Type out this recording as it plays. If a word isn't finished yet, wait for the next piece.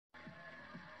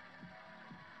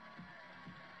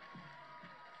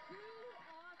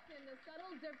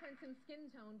subtle difference in skin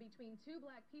tone between two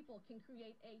black people can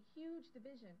create a huge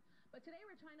division. But today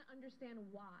we're trying to understand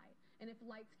why, and if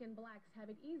light-skinned blacks have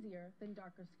it easier than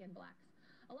darker-skinned blacks.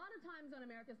 A lot of times on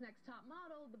America's Next Top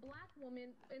Model, the black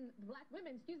women, in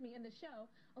the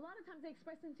show, a lot of times they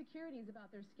express insecurities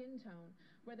about their skin tone,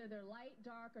 whether they're light,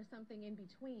 dark, or something in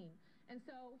between. And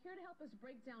so here to help us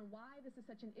break down why this is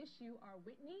such an issue are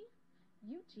Whitney,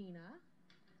 Eugenia,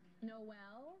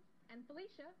 Noelle, and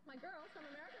Felicia, my girls from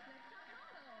America's Next Top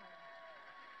Model.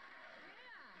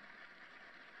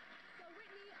 Yeah. So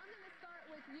Whitney, I'm going to start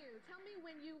with you. Tell me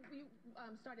when you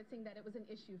started seeing that it was an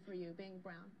issue for you, being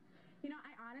brown. You know,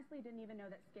 I honestly didn't even know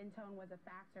that skin tone was a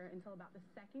factor until about the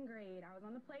 2nd grade. I was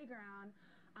on the playground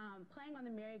playing on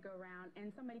the merry-go-round, and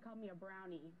somebody called me a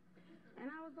brownie. And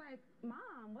I was like,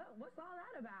 Mom, what's all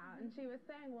that about? And she was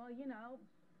saying, well, you know,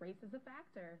 race is a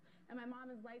factor. And my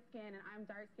mom is light-skinned and I'm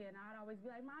dark-skinned. And I'd always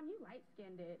be like, Mom, you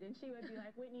light-skinned it. And she would be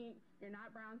like, Whitney, you're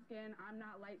not brown-skinned, I'm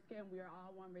not light-skinned, we are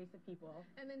all one race of people.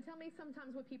 And then tell me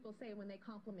sometimes what people say when they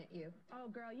compliment you. Oh,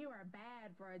 girl, you are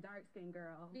bad for a dark-skinned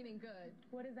girl. Meaning good.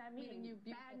 What does that mean? Meaning you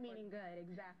beautiful. Bad meaning good,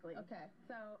 exactly. Okay.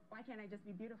 So why can't I just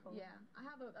be beautiful? Yeah. I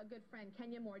have a good friend,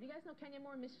 Kenya Moore. Do you guys know Kenya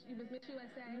Moore? She was Miss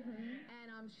USA.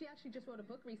 And she actually just wrote a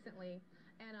book recently.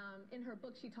 And in her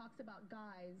book, she talks about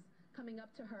guys coming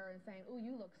up to her and saying, "Ooh,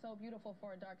 you look so beautiful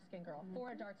for a dark-skinned girl,"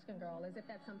 for a dark-skinned girl, as if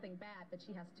that's something bad that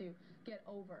she has to get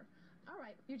over. All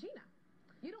right, Eugenia,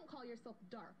 you don't call yourself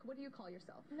dark. What do you call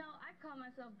yourself? No, I call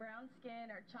myself brown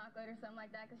skin or chocolate or something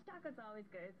like that, because chocolate's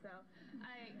always good. So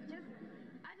I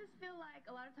just feel like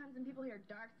a lot of times when people hear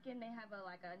dark skin, they have a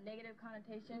negative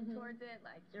connotation towards it,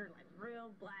 like you're like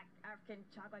real black African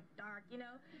chocolate dark, you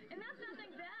know. And that's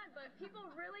nothing bad, but people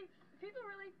really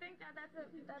think that that's a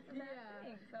bad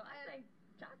thing. So I say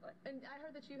chocolate. And I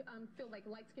heard that you feel like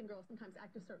light-skinned girls sometimes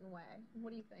act a certain way. What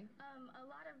do you think? A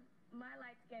lot of my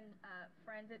light-skinned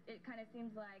friends, it kind of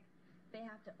seems like they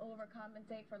have to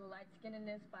overcompensate for the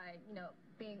light-skinnedness by, you know,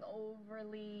 being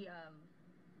overly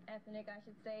ethnic, I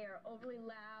should say, or overly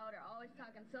loud, or always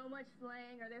talking so much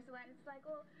slang, or this or that. It's like,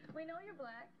 well, we know you're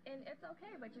black, and it's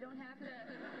okay, but you don't have to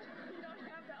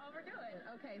overdo it.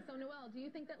 Okay, so Noelle, do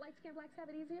you think that light-skinned blacks have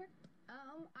it easier?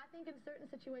 I think in certain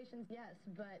situations, yes,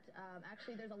 but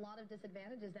actually there's a lot of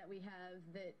disadvantages that we have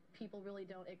that people really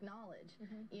don't acknowledge.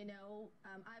 You know,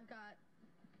 I've got,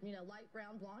 you know, light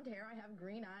brown blonde hair, I have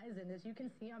green eyes, and as you can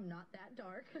see, I'm not that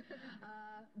dark.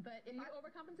 But if you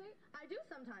overcompensate? I do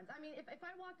sometimes. I mean, if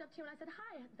I walked up to you and I said,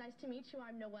 "Hi, nice to meet you,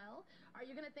 I'm Noelle," are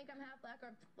you going to think I'm half black,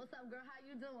 or "What's up, girl, how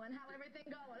you doing? How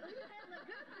everything going? Oh, you handling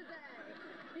good today?"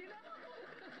 You know?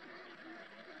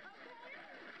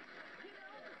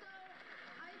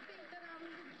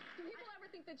 Do people ever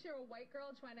think that you're a white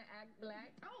girl trying to act black?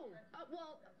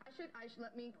 Well,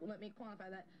 let me quantify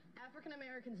that. African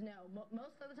Americans know.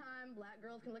 Most of the time, black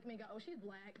girls can look at me and go, "Oh, she's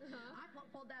black." I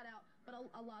pulled that out. But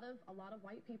a lot of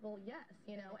white people, yes,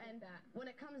 you know. And when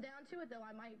it comes down to it, though,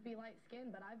 I might be light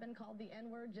skinned, but I've been called the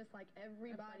N-word just like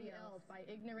everybody else by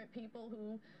ignorant people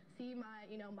who see my,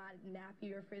 you know, my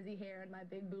nappy or frizzy hair and my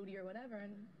big booty or whatever,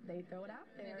 and they throw it out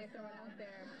there. They throw it out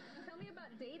there. Tell me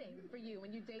about dating for you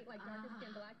when you date like darker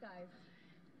skinned black guys.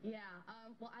 Yeah,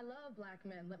 well, I love black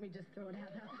men. Let me just throw it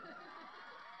out there.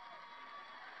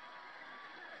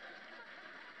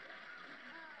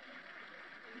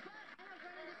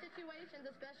 Situations,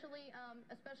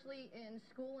 especially in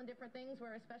school and different things,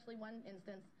 where especially one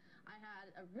instance, I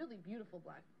had a really beautiful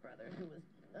black brother who was,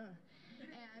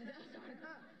 and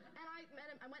I met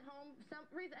him. I went home.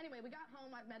 Anyway, we got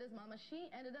home. I met his mama. She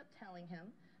ended up telling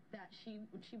him that she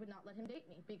would not let him date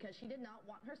me because she did not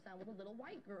want her son with a little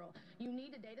white girl. You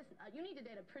need to date a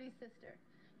pretty sister.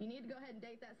 You need to go ahead and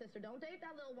date that sister. Don't date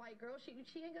that little white girl. She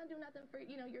ain't gonna do nothing for,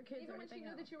 you know, your kids. Even or when she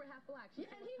knew that you were half black. Yeah,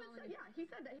 and he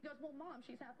said that. He goes, "Well, Mom,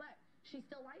 she's half black. She's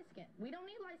still light skinned. We don't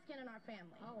need light skin in our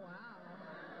family." Oh wow.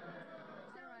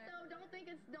 So don't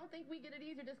think we get it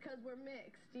easier just because we're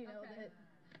mixed. You know that.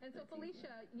 And so,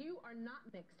 Felicia, you are not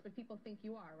mixed, but people think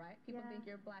you are, right? People think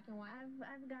you're black and white.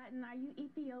 I've gotten, are you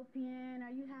Ethiopian?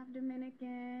 Are you half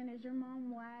Dominican? Is your mom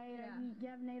white? Yeah. Are you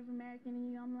have Native American in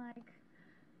you? I'm like,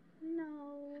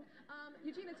 no.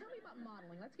 Eugenia, tell me about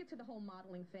modeling. Let's get to the whole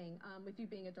modeling thing with you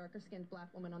being a darker-skinned black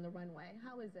woman on the runway.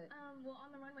 How is it? Well, on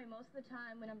the runway, most of the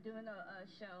time when I'm doing a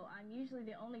show, I'm usually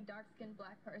the only dark-skinned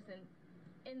black person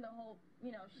in the whole, you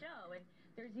know, show, and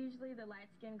there's usually the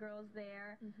light-skinned girls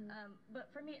there. But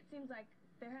for me, it seems like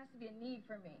there has to be a need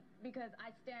for me because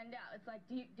I stand out. It's like,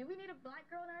 do we need a black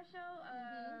girl in our show?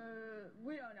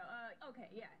 We don't know. Okay,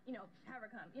 yeah, you know, have her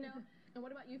come, you know. And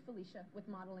what about you, Felicia, with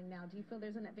modeling now? Do you feel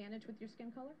there's an advantage with your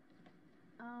skin color?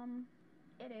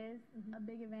 It is a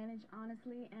big advantage,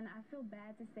 honestly, and I feel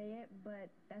bad to say it, but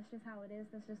that's just how it is.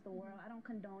 That's just the world. I don't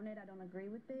condone it. I don't agree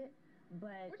with it,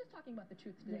 but... We're just talking about the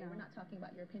truth today. We're not talking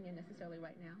about your opinion necessarily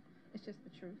right now. It's just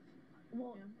the truth.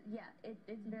 Well, yeah,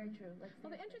 it's very true. Like, well,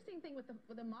 the interesting thing with the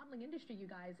modeling industry, you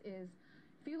guys, is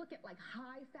if you look at like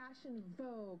high fashion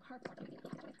Vogue, high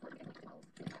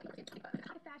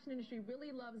fashion industry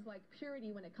really loves like purity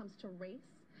when it comes to race.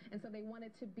 And so they want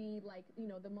it to be like,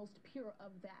 you know, the most pure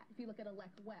of that. If you look at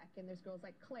Alec Weck, and there's girls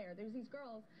like Claire, there's these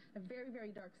girls with very,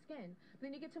 very dark skin. But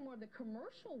then you get to more of the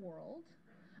commercial world,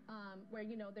 where,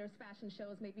 you know, there's fashion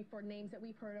shows maybe for names that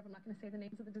we've heard of. I'm not going to say the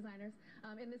names of the designers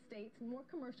in the States. More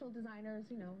commercial designers,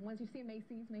 you know, ones you see in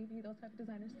Macy's, maybe, those type of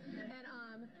designers.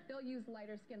 And they'll use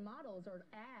lighter skin models, or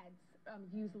ads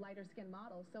use lighter skin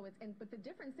models. So it's, but the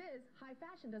difference is high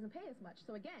fashion doesn't pay as much.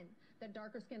 So again, the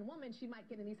darker skinned woman, she might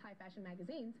get in these high fashion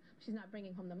magazines, but she's not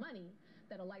bringing home the money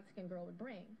that a light skinned girl would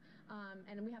bring.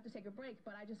 And we have to take a break,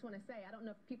 but I just want to say, I don't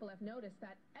know if people have noticed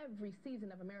that every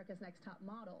season of America's Next Top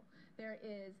Model, there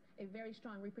is a very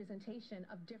strong representation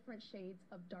of different shades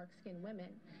of dark skinned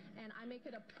women. And I make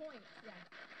it a point, and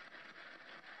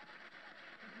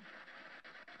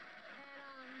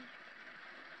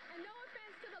no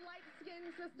offense to the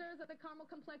light-skinned sisters or the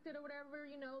caramel-complected or whatever,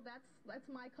 you know, that's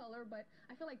my color, but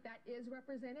I feel like that is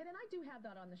represented, and I do have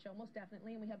that on the show, most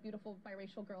definitely, and we have beautiful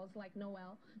biracial girls like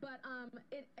Noelle, but I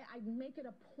make it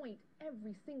a point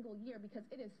every single year because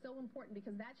it is so important,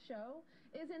 because that show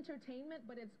is entertainment,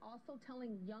 but it's also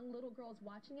telling young little girls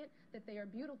watching it that they are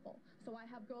beautiful. So I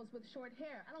have girls with short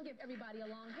hair. I don't give everybody a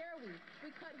long hair weave.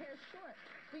 We cut hair short.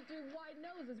 We do wide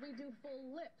noses. We do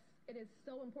full lips. It is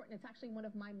so important. It's actually one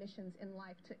of my missions in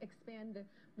life to expand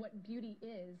what beauty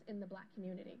is in the Black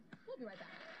community. We'll be right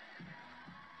back.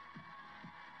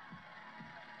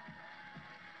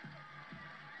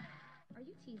 Are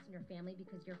you teased in your family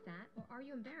because you're fat, or are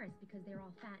you embarrassed because they're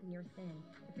all fat and you're thin?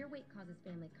 If your weight causes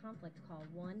family conflict, call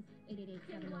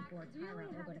 1-888-704-TYRA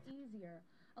or go to... easier.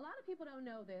 A lot of people don't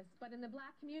know this, but in the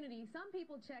Black community, some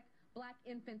people check Black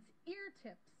infants' ear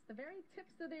tips, the very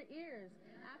tips of their ears.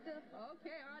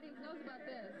 Okay, our audience knows about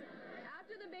this.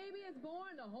 After the baby is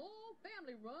born, the whole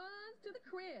family runs to the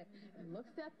crib and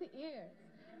looks at the ears.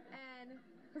 And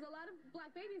because a lot of Black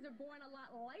babies are born a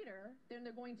lot lighter than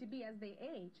they're going to be as they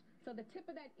age. So the tip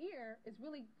of that ear is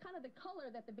really kind of the color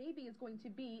that the baby is going to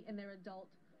be in their adult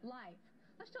life.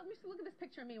 Let me look at this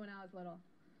picture of me when I was little.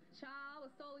 Child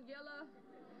was so yellow.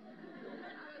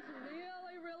 I was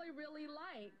really, really, really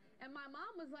light. And my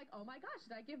mom was like, oh my gosh,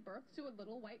 did I give birth to a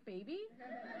little white baby?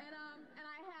 And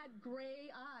I had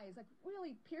gray eyes, like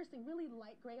really piercing, really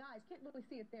light gray eyes. Can't really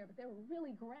see it there, but they were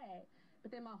really gray. But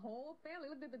then my whole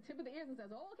family looked at the tip of the ears and says,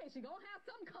 oh, okay, she's gonna have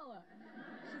some color.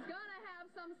 She's gonna have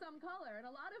some color. And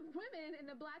a lot of women in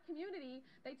the Black community,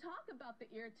 they talk about the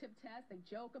ear tip test, they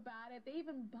joke about it, they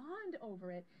even bond over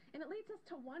it. And it leads us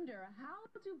to wonder, how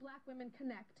do Black women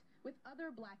connect with other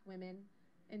Black women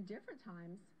in different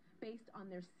times based on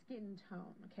their skin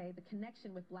tone, okay? The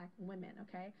connection with Black women,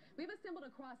 okay? We've assembled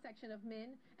a cross-section of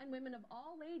men and women of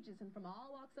all ages and from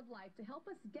all walks of life to help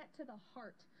us get to the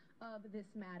heart of this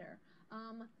matter.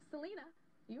 Selena,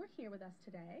 you're here with us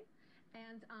today,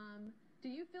 and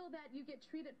do you feel that you get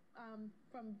treated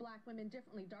from Black women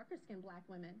differently, darker-skinned Black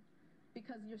women,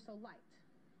 because you're so light?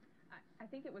 I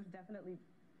think it was definitely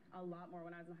a lot more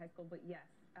when I was in high school, but yes,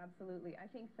 absolutely. I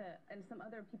think that, and some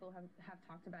other people have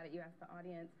talked about it. You asked the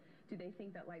audience, do they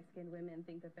think that light-skinned women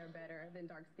think that they're better than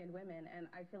dark-skinned women? And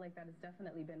I feel like that has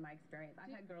definitely been my experience.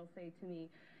 I've had girls say to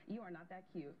me, you are not that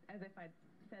cute, as if I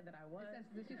said that I was.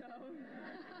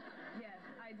 Yes,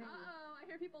 I do. Uh-oh, I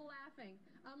hear people laughing.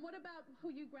 What about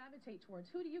who you gravitate towards?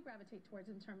 Who do you gravitate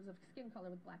towards in terms of skin color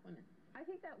with Black women? I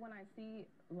think that when I see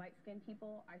light-skinned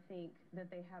people, I think that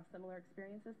they have similar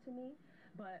experiences to me.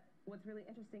 But what's really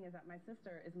interesting is that my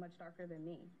sister is much darker than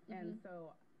me. And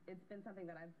so it's been something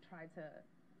that I've tried to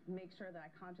make sure that I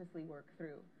consciously work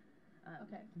through.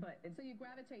 Okay. But so you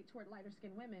gravitate toward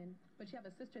lighter-skinned women, but you have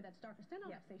a sister that's darker. Stand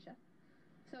on up, Seisha.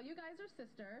 So you guys are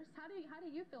sisters. How do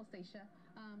you feel, Seisha?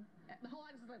 The whole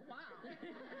audience is like, wow.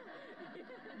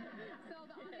 So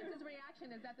the audience's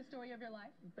reaction, is that the story of your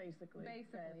life? Basically.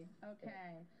 Basically.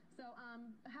 Okay. So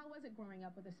how was it growing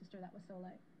up with a sister that was so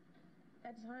light?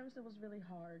 At times it was really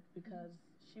hard because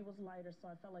she was lighter, so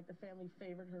I felt like the family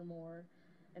favored her more.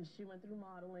 And she went through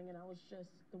modeling, and I was just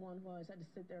the one who always had to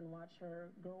sit there and watch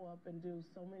her grow up and do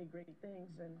so many great things.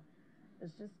 And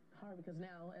it's just hard because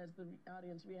now, as the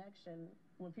audience reaction,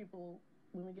 when we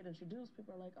get introduced,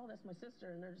 people are like, oh, that's my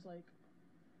sister. And they're just like,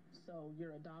 so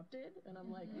you're adopted? And I'm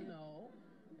like, no.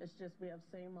 It's just we have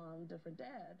same mom, different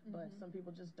dad. But some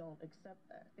people just don't accept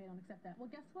that. They don't accept that. Well,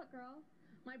 guess what, girl?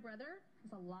 My brother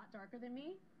is a lot darker than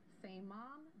me. Same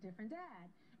mom, different dad.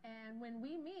 And when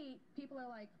we meet, people are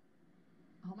like,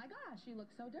 oh my gosh, you look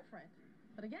so different.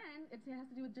 But again, it has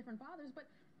to do with different fathers. But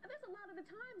there's a lot of the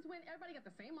times when everybody got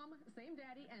the same mama, same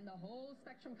daddy, and the whole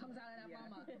spectrum comes out of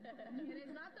that mama. It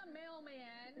is not the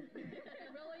mailman. It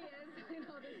really is,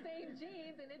 the same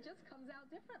genes, and it just comes out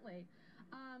differently.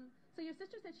 So your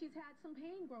sister said she's had some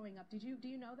pain growing up. Do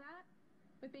you know that?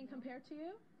 With being compared to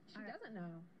you? She doesn't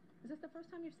know. Is this the first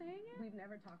time you're saying it? We've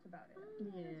never talked about it. Oh,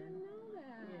 yeah. I didn't know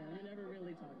that. Yeah, we never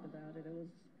really talked about it.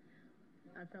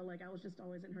 I felt like I was just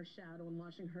always in her shadow and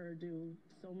watching her do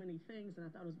so many things, and I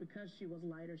thought it was because she was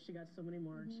lighter, she got so many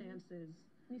more chances.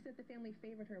 You said the family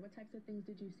favored her. What types of things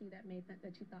did you see that made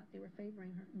that you thought they were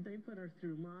favoring her? They put her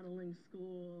through modeling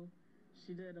school.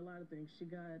 She did a lot of things. She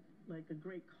got like a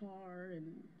great car, and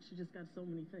she just got so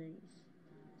many things.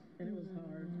 And it was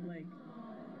hard.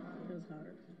 It was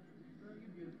hard.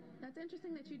 That's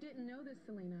interesting that you didn't know this,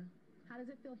 Selena. How does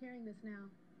it feel hearing this now?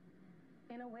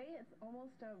 In a way, it's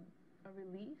almost a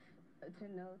relief to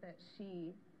know that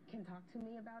she can talk to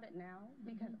me about it now,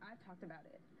 because I've talked about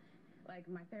it. Like,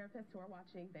 my therapists who are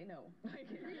watching, they know.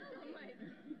 Really?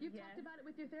 You've talked about it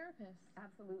with your therapist?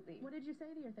 Absolutely. What did you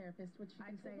say to your therapist? What she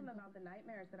I told them about the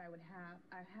nightmares that I would have.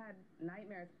 I've had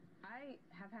nightmares. I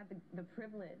have had the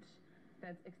privilege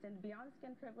that's extended beyond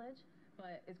skin privilege,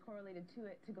 but is correlated to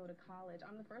it, to go to college.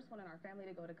 I'm the first one in our family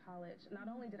to go to college. Not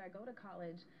only did I go to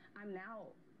college, I'm now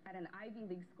at an Ivy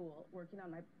League school working on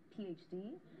my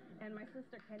PhD, and my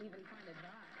sister can't even find a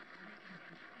job.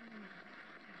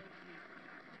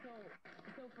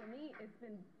 So for me, it's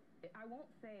been, I won't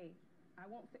sit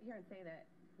here and say that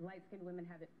light-skinned women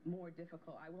have it more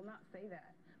difficult. I will not say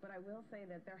that. But I will say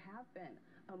that there have been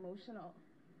emotional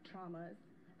traumas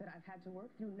that I've had to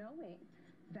work through, knowing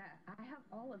that I have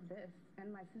all of this and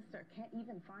my sister can't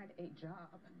even find a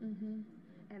job.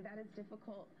 And that is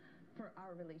difficult for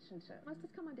our relationship. Let's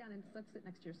just come on down and let's sit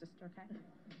next to your sister, okay?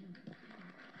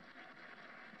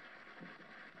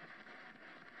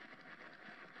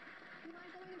 You mind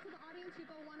going into the audience? You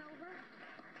go one over.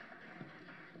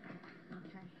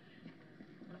 Okay.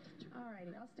 All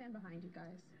righty, I'll stand behind you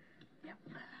guys. Yep.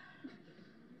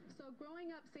 So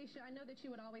growing up, Seisha, I know that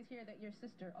you would always hear that your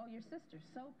sister,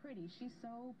 so pretty. She's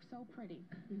so pretty.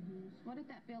 What did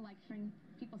that feel like hearing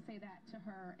people say that to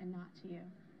her and not to you?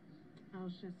 I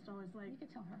was just always like... You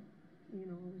could tell her. It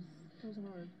was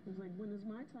hard. It was like, when is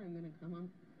my time going to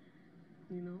come?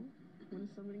 When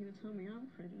is somebody going to tell me I'm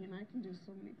pretty and I can do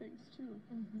so many things too?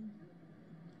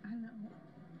 I know.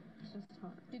 It's just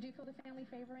hard. Did you feel the family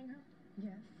favoring her?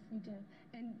 Yes. You did.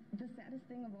 And the saddest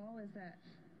thing of all is that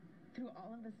through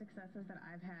all of the successes that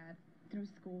I've had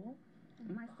through school,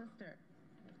 my sister,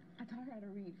 I taught her how to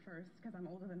read first because I'm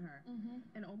older than her.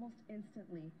 And almost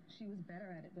instantly, she was better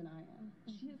at it than I am.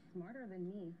 She is smarter than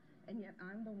me, and yet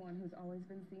I'm the one who's always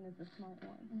been seen as the smart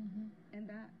one. And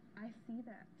that, I see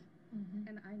that.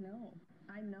 And I know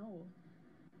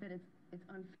that it's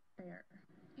unfair.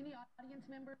 Any audience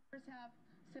members have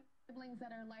siblings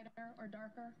that are lighter or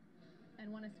darker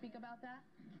and want to speak about that?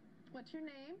 What's your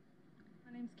name?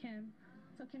 My name's Kim.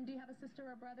 So Kim, do you have a sister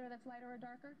or brother that's lighter or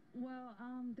darker? Well,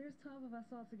 there's 12 of us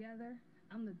all together.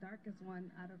 I'm the darkest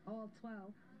one out of all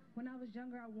 12. When I was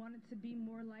younger, I wanted to be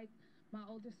more like my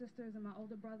older sisters and my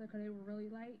older brother because they were really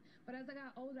light. But as I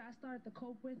got older, I started to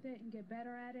cope with it and get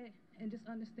better at it and just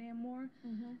understand more.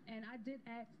 And I did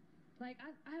ask,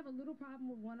 I have a little problem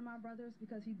with one of my brothers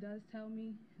because he does tell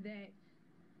me that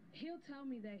he'll tell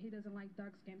me that he doesn't like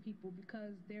dark-skinned people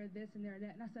because they're this and they're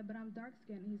that. And I said, but I'm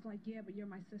dark-skinned. And he's like, yeah, but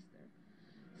you're my sister.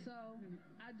 So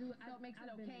I do. So it makes it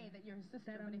okay that you're his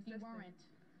sister, that but if you weren't,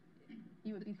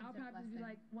 you would be I'll considered probably less be than.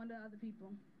 like one of the other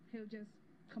people. He'll just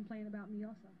complain about me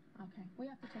also. Okay, we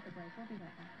have to take a break. We'll be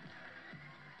right back.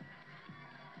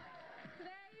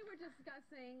 Today we're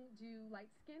discussing, do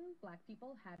light-skinned black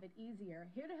people have it easier?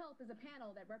 Here to help is a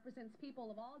panel that represents people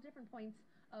of all different points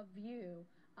of view.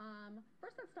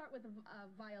 First, let's start with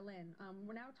violin.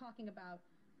 We're now talking about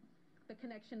the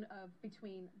connection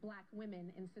between black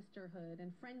women and sisterhood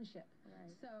and friendship.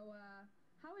 Right. So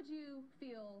how do you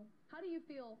feel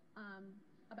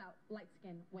about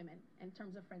light-skinned women in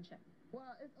terms of friendship?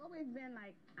 Well, it's always been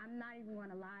like, I'm not even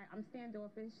going to lie, I'm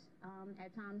standoffish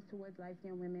at times towards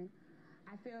light-skinned women.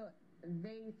 I feel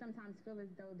they sometimes feel as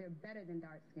though they're better than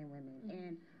dark-skinned women.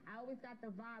 And I always got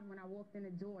the vibe when I walked in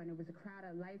the door and it was a crowd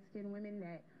of light-skinned women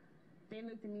that they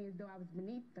looked at me as though I was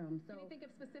beneath them. So, can you think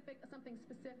of something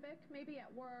specific, maybe at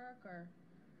work or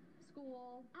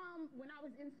school? When I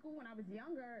was in school, when I was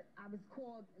younger, I was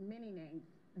called many names.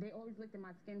 they always looked at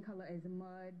my skin color as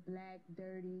mud, black,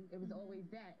 dirty. It was always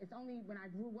that. It's only when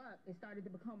I grew up, it started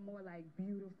to become more like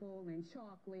beautiful and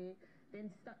chocolate.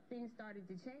 Then things started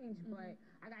to change, but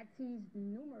I got teased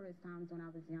numerous times when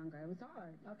I was younger. It was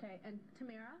hard. Okay, and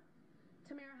Tamara?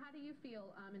 Tamara, how do you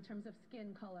feel in terms of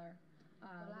skin color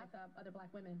with other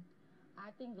black women?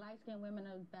 I think light-skinned women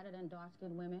are better than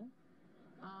dark-skinned women.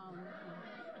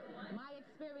 My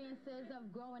experiences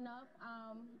of growing up,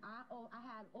 I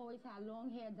had always had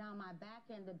long hair down my back,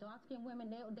 and the dark-skinned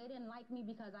women, they didn't like me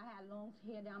because I had long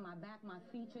hair down my back. My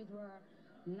features were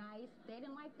nice. They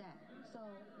didn't like that. So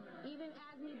even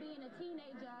as me being a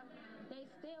teenager, they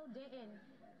still didn't.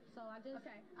 So I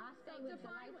stay with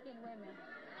the light-skinned women.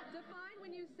 Define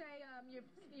when you say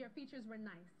your features were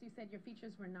nice. You said your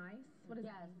features were nice. What does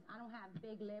that mean? Yes, I don't have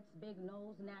big lips, big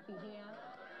nose, nappy hair.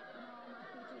 No, my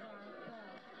features are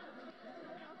good.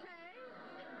 Okay.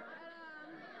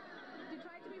 You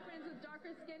tried to be friends with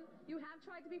darker skin. You have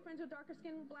tried to be friends with darker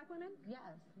skinned black women?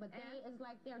 Yes, but it's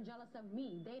like they're jealous of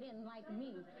me. They didn't like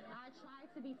me. I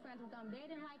tried to be friends with them. They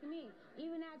didn't like me.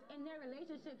 Even as in their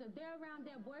relationships, if they're around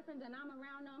their boyfriends and I'm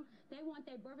around them, they want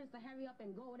their boyfriends to hurry up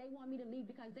and go. They want me to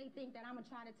leave because they think that I'm going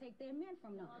to try to take their men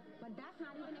from them. But that's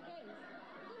not even the case.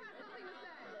 Who has something to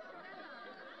say? Stand up.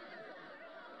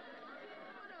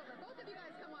 Come on over. Both of you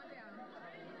guys come on down.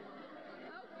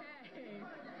 Okay.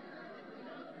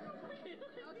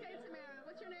 Okay, Tamara,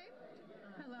 what's your name?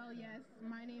 Hello, yes,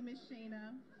 my name is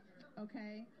Shayna,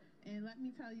 okay? And let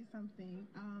me tell you something.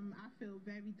 I feel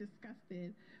very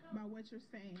disgusted by what you're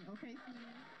saying, okay,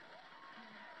 Smee?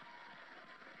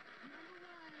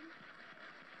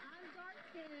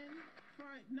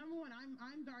 Number one,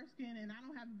 I'm dark-skinned and I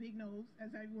don't have a big nose,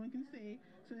 as everyone can see,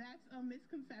 so that's a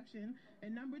misconception.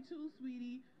 And number two,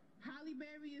 sweetie, Halle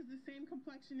Berry is the same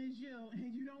complexion as you,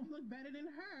 and you don't look better than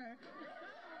her.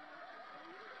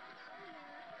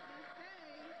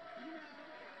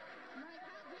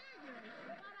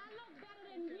 But I look better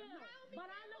than you. But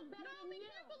I look better than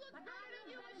you. I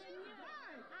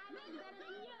look better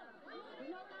than you.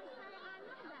 You know what I'm saying? I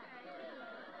know that.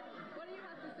 What do you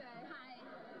have to say? Hi.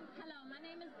 Hello, my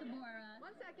name is Deborah.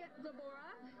 1 second,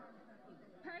 Deborah.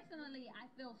 Personally, I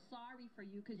feel sorry for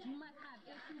you because you must have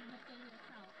issues within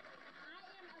yourself. I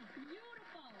am a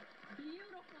beautiful,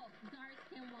 beautiful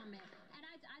dark-skinned woman. And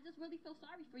I just really feel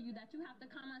sorry for you that you have to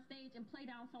come on stage and play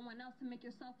down someone else to make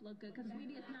yourself look good because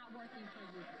really it's not working for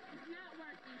you. It's not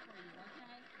working for you,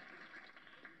 okay?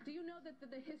 Do you know that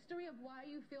the history of why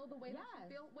you feel the way that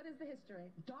you feel? What is the history?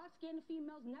 Dark-skinned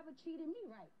females never treated me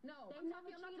right. No, I'm not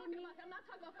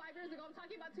talking about 5 years ago. I'm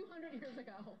talking about 200 years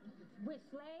ago. With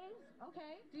slaves?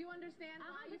 Okay. Do you understand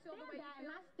why you feel the way you feel? And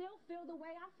I still feel the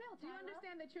way I feel, Tyra. Do you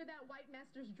understand that you're that white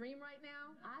master's dream right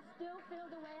now? I still feel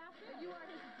the way I feel. That you are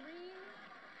his dream?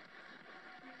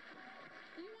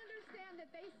 Do you understand that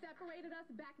they separated us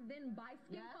back then by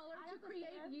skin color to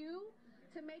create you?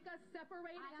 To make us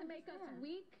separated, to make us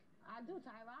weak? I do,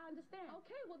 Tyra. I understand.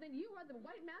 Okay, well then you are the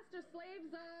white master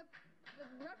slaves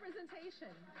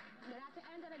representation. But at the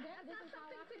end of the day, that's not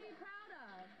something to be proud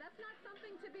of. That's not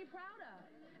something to be proud of.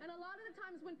 And a lot of the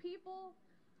times when people,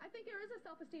 I think there is a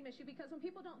self-esteem issue because when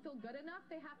people don't feel good enough,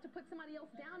 they have to put somebody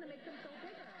else down to make them feel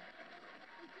bigger.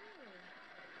 They do.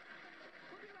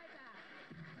 We'll be right back.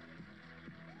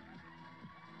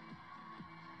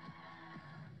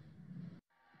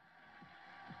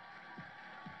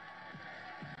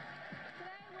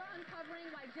 Uncovering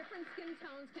why different skin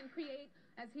tones can create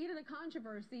as heated a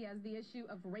controversy as the issue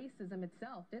of racism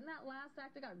itself. Didn't that last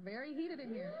act? It got very heated in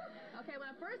here. Okay,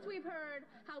 well, first we've heard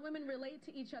how women relate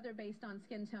to each other based on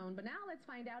skin tone, but now let's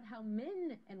find out how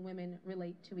men and women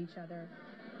relate to each other.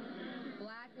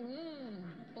 Black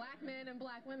men and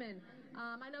black women.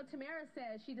 I know Tamara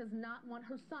says she does not want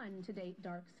her son to date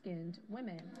dark-skinned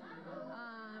women.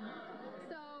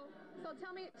 So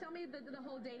tell me the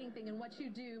whole dating thing and what you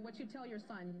do, what you tell your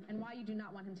son, and why you do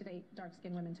not want him to date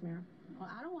dark-skinned women, Tamara. Well,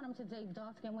 I don't want him to date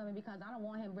dark-skinned women because I don't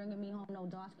want him bringing me home no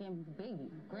dark-skinned baby,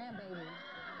 grandbaby.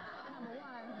 Number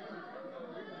one.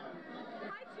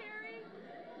 Hi, Terry.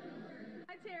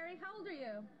 Hi, Terry. How old are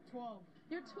you? 12.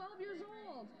 You're 12 years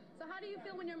old. So how do you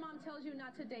feel when your mom tells you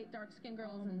not to date dark-skinned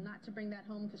girls and not to bring that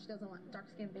home because she doesn't want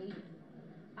dark-skinned babies?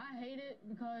 I hate it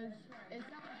because it's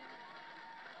not...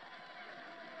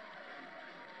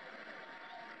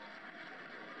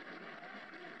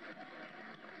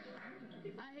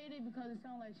 I hate it because it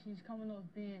sounds like she's coming off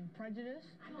being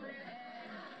prejudiced.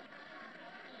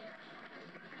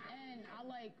 And I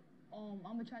like,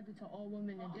 I'm attracted to all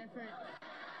women and different.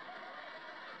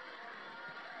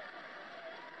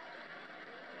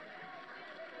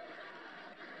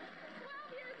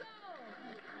 12 years old!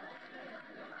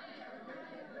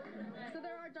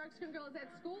 dark-skinned girl is at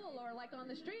school or like on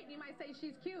the street, you might say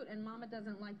she's cute, and mama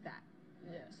doesn't like that.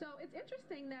 Yeah. So it's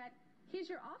interesting that he's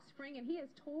your offspring, and he is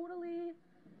totally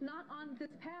not on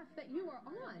this path that you are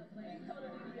on.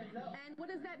 And what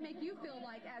does that make you feel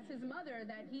like as his mother,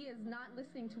 that he is not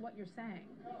listening to what you're saying?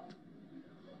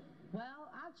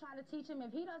 Well, I'll try to teach him.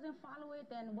 If he doesn't follow it,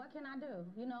 then what can I do?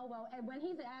 You know, well, and when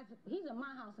he's in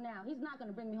my house now, he's not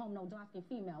going to bring me home no dark-skinned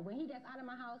female. When he gets out of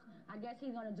my house, I guess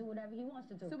he's going to do whatever he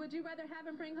wants to do. So would you rather have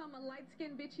him bring home a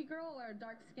light-skinned bitchy girl or a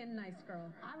dark-skinned nice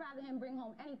girl? I'd rather him bring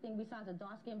home anything besides a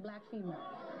dark-skinned black female.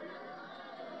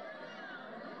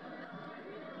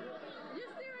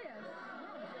 You're serious?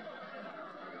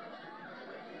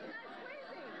 That's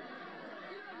crazy.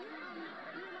 You know,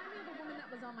 you remind me of a woman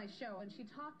that was on my show, and she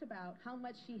talked about how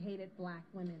much she hated black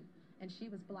women, and she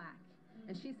was black.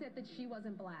 And she said that she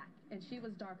wasn't black, and she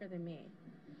was darker than me,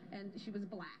 and she was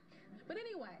black. But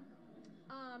anyway,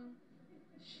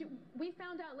 we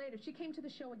found out later, she came to the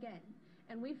show again,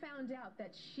 and we found out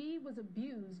that she was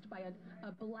abused by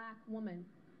a black woman,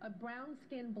 a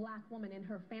brown-skinned black woman in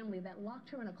her family that locked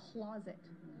her in a closet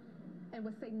and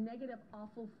would say negative,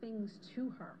 awful things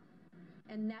to her.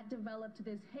 And that developed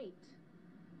this hate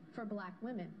for black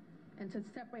women, and to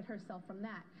separate herself from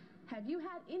that. Have you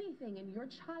had anything in your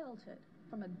childhood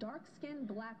from a dark-skinned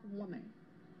black woman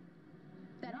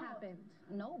that happened?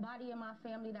 Nobody in my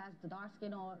family that's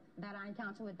dark-skinned or that I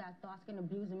encountered with that's dark-skinned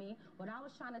abusing me. What I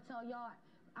was trying to tell y'all,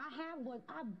 I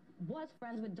was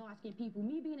friends with dark-skinned people.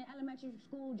 Me being in elementary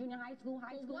school, junior high school,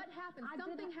 Well, what happened?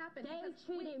 Something happened. They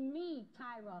treated me,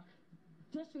 Tyra,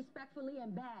 disrespectfully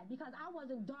and bad because I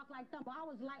wasn't dark like them. I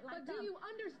was light like them. But do you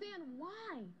understand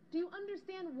why? Do you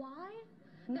understand why?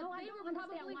 No, I don't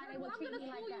understand why they would treat me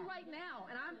like that. I'm going to school you right now,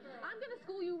 and I'm going to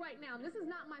school you right now. And this is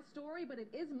not my story, but it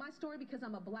is my story because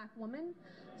I'm a black woman.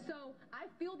 So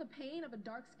I feel the pain of a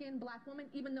dark-skinned black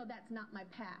woman, even though that's not my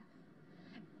path.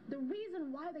 The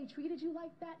reason why they treated you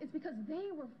like that is because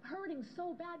they were hurting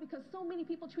so bad because so many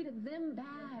people treated them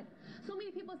bad. So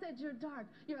many people said, you're dark,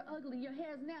 you're ugly, your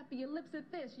hair's nappy, your lips are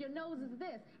this, your nose is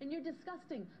this, and you're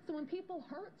disgusting. So when people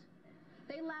hurt,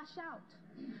 they lash out.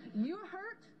 You're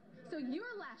hurt, so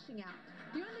you're lashing out.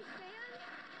 Do you understand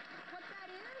what that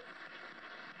is?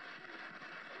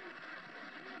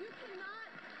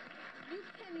 You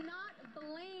cannot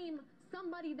blame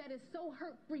somebody that is so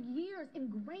hurt for years,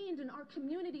 ingrained in our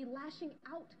community, lashing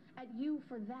out at you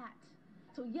for that.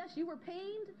 So yes, you were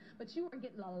pained, but you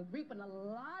are reaping a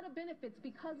lot of benefits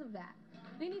because of that.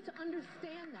 They need to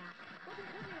understand that. We'll be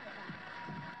right back.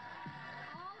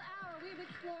 All hour, we've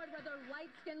explored whether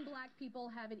light-skinned black people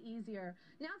have it easier.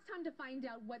 Now it's time to find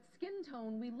out what skin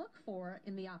tone we look for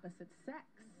in the opposite sex.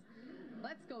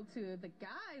 Let's go to the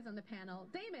guys on the panel.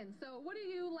 Damon, so what do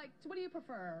you like? What do you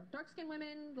prefer? Dark-skinned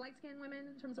women, light-skinned women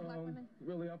in terms of black women?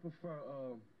 Really, I prefer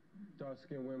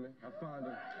dark-skinned women. I find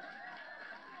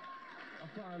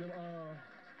them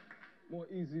more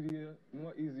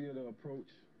easier to approach.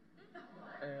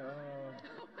 And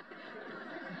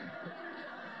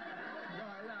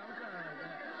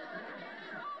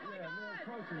more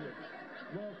approachable.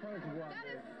 More approachable. That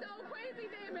is so crazy,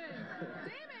 Damon.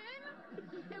 Damon,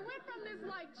 it went from this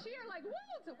like cheer, like woo,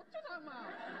 to what you talking about?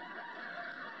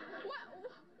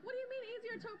 What do you mean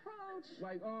easier to approach?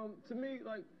 Like to me,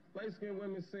 like light-skinned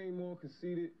women seem more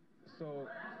conceited, so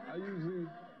I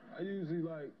usually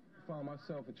like find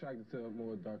myself attracted to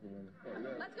more darker women.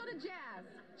 Let's go to Jazz.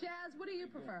 Jazz, what do you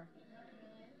prefer?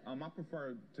 I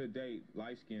prefer to date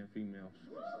light-skinned females.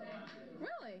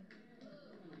 Really?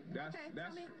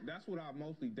 That's what I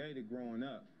mostly dated growing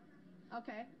up.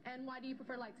 Okay, and why do you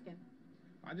prefer light skin?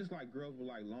 I just like girls with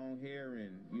like long hair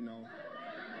and, you know.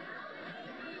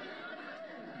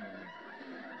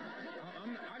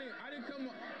 I didn't come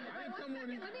on. Let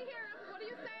me hear him. What do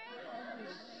you say?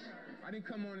 I didn't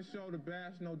come on the show to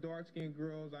bash no dark-skinned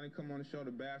girls. I didn't come on the show to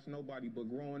bash nobody. But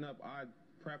growing up, I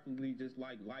preferably just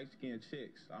like light-skinned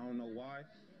chicks. I don't know why.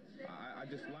 I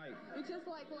just like. You just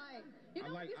like. You know,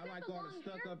 I like all the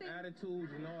stuck-up attitudes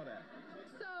and all that.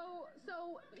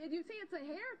 So you say it's a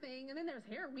hair thing, and then there's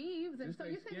hair weaves, and so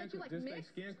you're saying that you like mixed?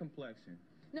 Just their skin complexion.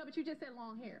 No, but you just said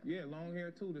long hair. Yeah, long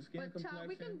hair too. The skin complexion. But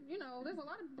we can, you know, there's a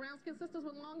lot of brown-skinned sisters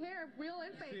with long hair, real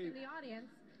and fake, in the audience.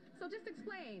 So just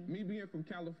explain. Me being from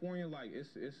California, like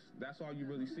that's all you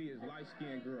really see is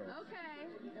light-skinned girls. Okay.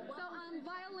 So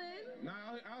violin.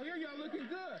 Now out here y'all looking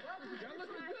good. Y'all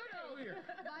looking good out here.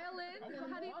 Violin.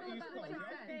 How do you feel about what he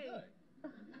said?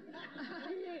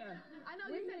 I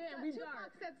know you said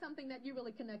Tupac said something that you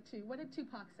really connect to. What did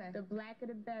Tupac say? The blacker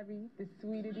the berry, the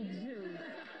sweeter the juice.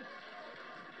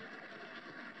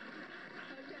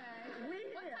 Okay.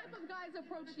 What type of guys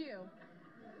approach you?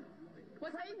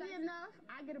 Crazy enough,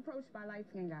 I get approached by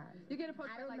light-skinned guys. You get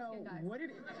approached by light-skinned guys. I don't know what it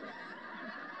is.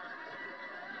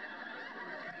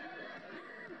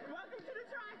 Welcome to the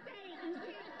tri-state. You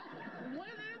see, one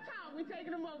at a time. We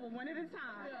taking them over one at a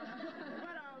time. Yeah.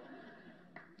 But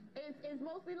it's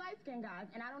mostly light-skinned guys,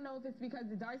 and I don't know if it's because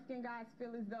the dark-skinned guys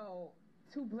feel as though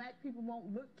two black people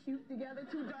won't look cute together,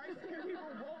 two dark-skinned people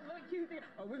won't look cute together,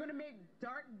 or we're gonna make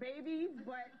dark babies.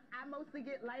 But I mostly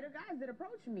get lighter guys that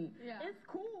approach me. Yeah. It's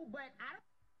cool, but I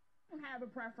don't have a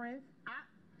preference.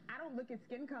 I don't look at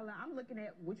skin color. I'm looking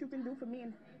at what you can do for me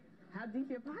and how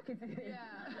deep your pockets is. Yeah.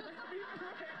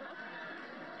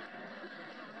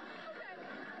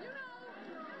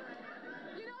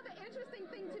 You know the interesting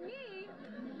thing to me,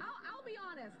 I'll be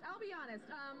honest.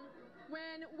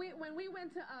 When we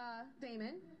went to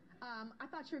Damon, I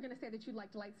thought you were going to say that you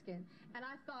liked light skin. And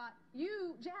I thought,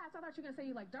 Jazz, I thought you were going to say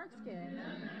you like dark skin.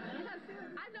 Because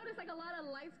I've noticed like a lot of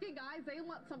light skin guys, they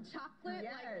want some chocolate.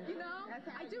 Yes. Like, you know,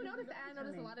 I do notice that. I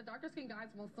notice a lot of darker skin guys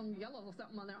want some yellow or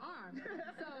something on their arm.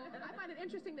 So I find it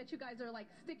interesting that you guys are like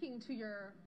sticking to your